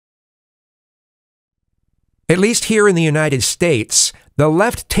At least here in the United States, the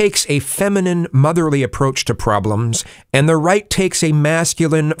left takes a feminine, motherly approach to problems, and the right takes a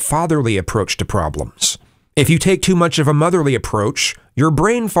masculine, fatherly approach to problems. If you take too much of a motherly approach, your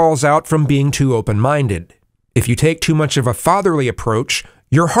brain falls out from being too open-minded. If you take too much of a fatherly approach,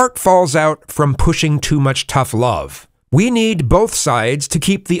 your heart falls out from pushing too much tough love. We need both sides to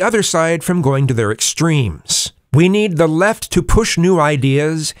keep the other side from going to their extremes. We need the left to push new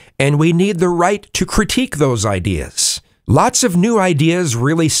ideas, and we need the right to critique those ideas. Lots of new ideas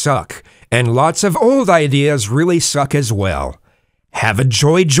really suck, and lots of old ideas really suck as well. Have a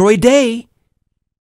joy day!